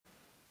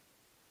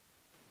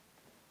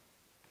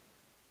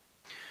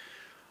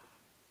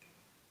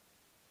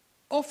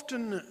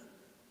Often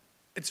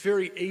it's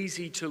very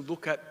easy to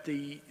look at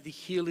the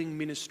healing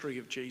ministry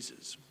of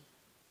Jesus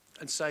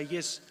and say,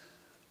 yes,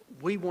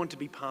 we want to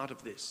be part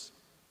of this.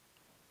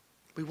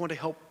 We want to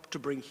help to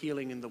bring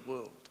healing in the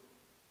world.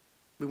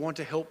 We want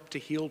to help to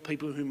heal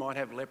people who might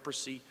have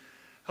leprosy,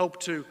 help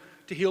to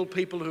heal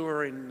people who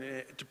are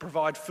to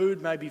provide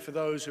food maybe for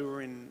those who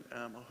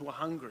are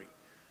hungry,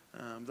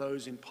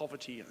 those in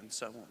poverty and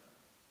so on.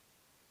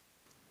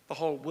 The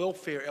whole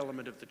welfare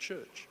element of the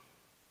church.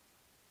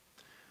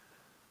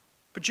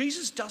 But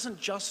Jesus doesn't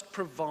just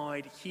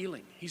provide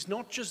healing. He's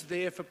not just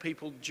there for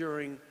people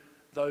during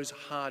those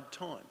hard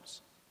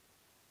times.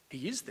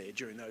 He is there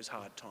during those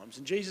hard times,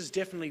 and Jesus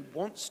definitely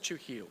wants to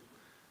heal.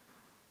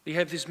 You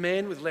have this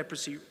man with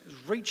leprosy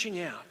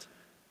reaching out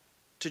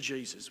to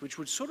Jesus, which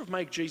would sort of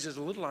make Jesus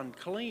a little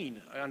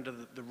unclean under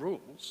the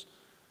rules.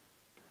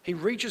 He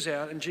reaches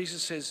out and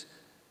Jesus says,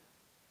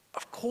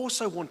 "Of course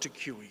I want to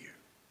cure you."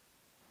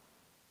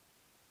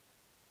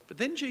 But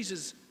then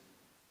Jesus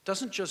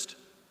doesn't just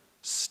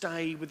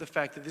stay with the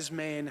fact that this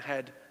man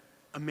had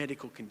a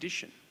medical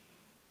condition.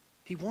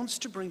 He wants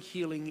to bring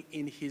healing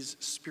in his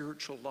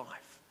spiritual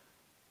life.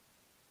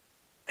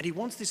 And he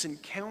wants this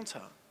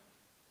encounter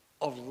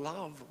of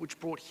love which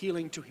brought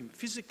healing to him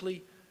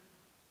physically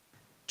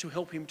to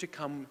help him to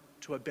come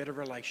to a better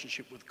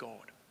relationship with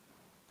God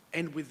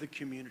and with the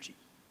community.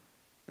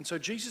 And so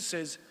Jesus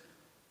says,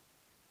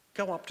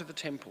 go up to the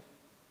temple,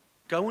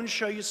 go and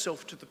show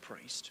yourself to the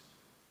priest,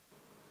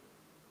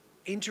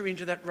 enter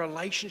into that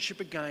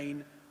relationship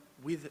again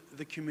with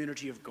the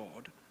community of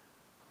God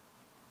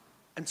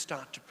and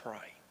start to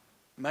pray.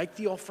 Make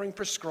the offering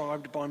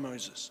prescribed by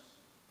Moses.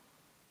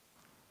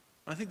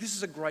 I think this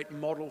is a great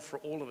model for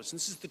all of us. And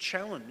this is the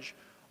challenge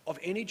of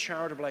any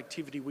charitable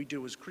activity we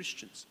do as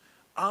Christians.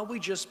 Are we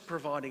just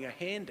providing a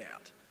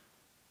handout,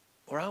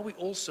 or are we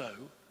also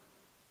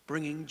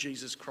bringing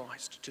Jesus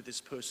Christ to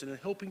this person and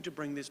helping to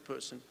bring this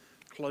person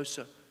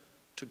closer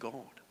to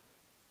God?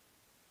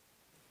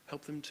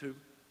 Help them to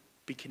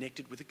be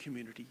connected with the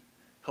community,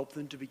 help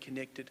them to be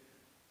connected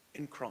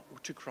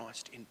to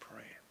Christ in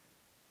prayer.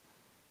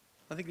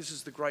 I think this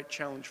is the great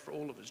challenge for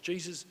all of us.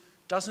 Jesus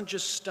doesn't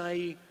just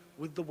stay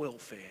with the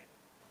welfare.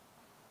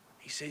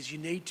 He says you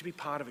need to be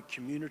part of a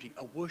community,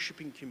 a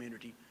worshipping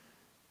community.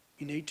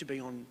 You need to be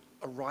on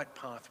a right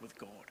path with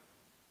God.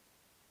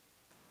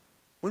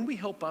 When we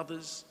help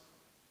others,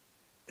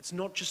 it's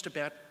not just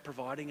about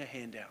providing a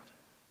handout.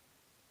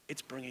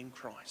 It's bringing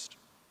Christ.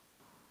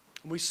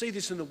 And we see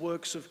this in the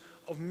works of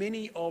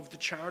many of the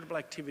charitable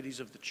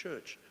activities of the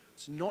church.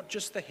 It's not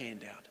just the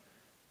handout.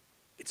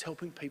 It's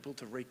helping people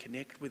to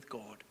reconnect with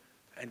God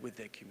and with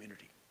their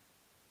community.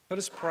 Let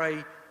us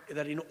pray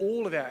that in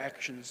all of our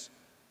actions,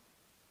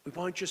 we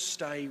won't just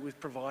stay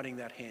with providing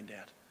that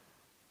handout.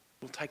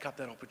 We'll take up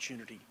that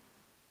opportunity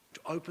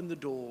to open the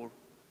door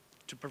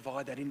to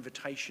provide that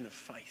invitation of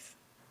faith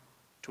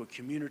to a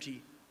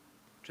community,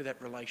 to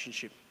that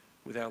relationship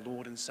with our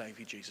Lord and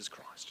Saviour Jesus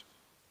Christ.